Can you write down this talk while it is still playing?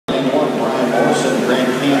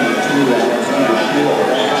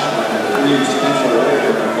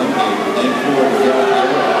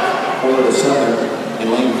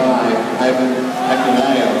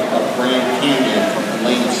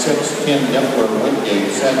Niffler,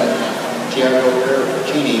 Wingate, 7th, Giacomo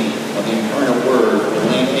Pericini of the Inferno Word,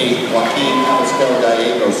 lane 8, Joaquin Abascal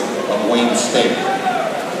Gallegos of Wayne State.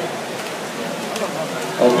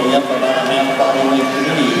 Opening up about a half body length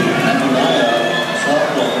lead, M200IM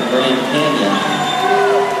Sheil from Grand Canyon.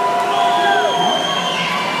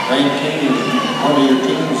 Grand Canyon, one of your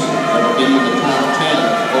teams that will be in the top 10,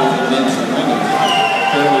 both in men's and women's.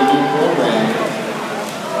 Fairly new program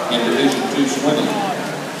in Division II swimming.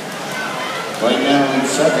 Right now in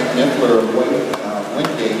 2nd, Niffler of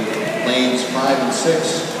Wingate, lanes 5 and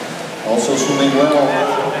 6. Also swimming well,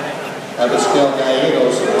 Abascal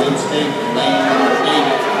Gallegos of Wayne State, lane number 8.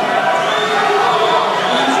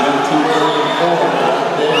 Lanes 1, 2, 3, and 4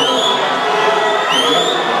 right there.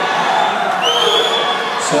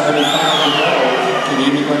 75 to go. To the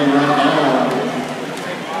anybody right now.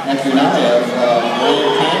 M200IM Grand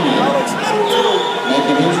Canyon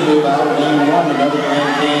making his move out of lane 1, another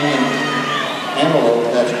Grand Canyon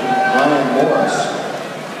antelope, that's Ryan Morris.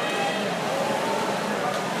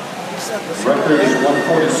 Record is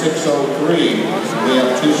 146.03. We have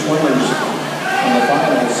 2 swimmers in the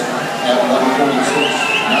finals at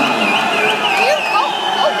 146.9.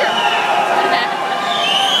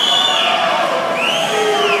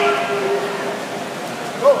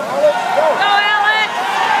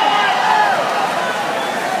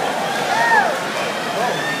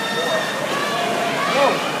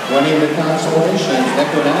 Winning the consolation,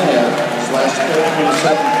 M200IM is last score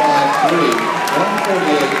 27.53,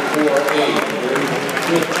 148.48. Very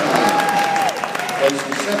good time. As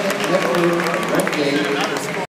the 2nd, Niffler, Wingate.